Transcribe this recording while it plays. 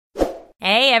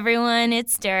Hey everyone,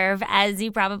 it's Derv. As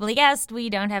you probably guessed, we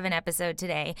don't have an episode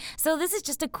today. So this is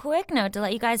just a quick note to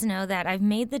let you guys know that I've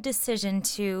made the decision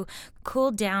to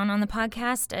cool down on the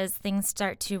podcast as things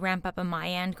start to ramp up on my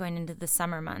end going into the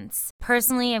summer months.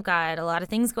 Personally, I've got a lot of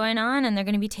things going on and they're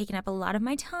going to be taking up a lot of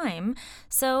my time.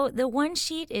 So the one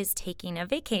sheet is taking a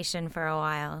vacation for a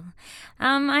while.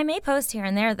 I may post here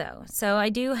and there though. So I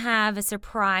do have a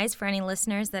surprise for any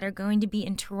listeners that are going to be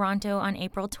in Toronto on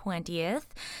April 20th.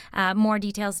 More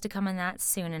details to come on that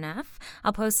soon enough.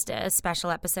 I'll post a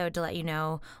special episode to let you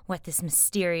know what this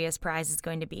mysterious prize is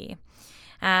going to be.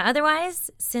 Otherwise,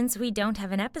 since we don't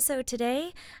have an episode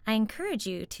today, I encourage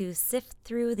you to sift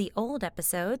through the old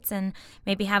episodes and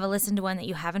maybe have a listen to one that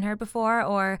you haven't heard before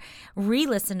or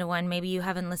re-listen to one maybe you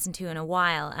haven't listened to in a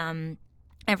while.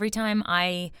 Every time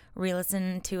I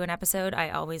re-listen to an episode, I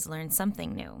always learn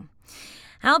something new.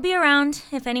 I'll be around.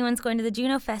 If anyone's going to the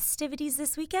Juno festivities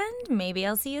this weekend, maybe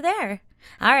I'll see you there.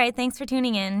 All right, thanks for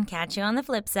tuning in. Catch you on the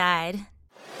flip side.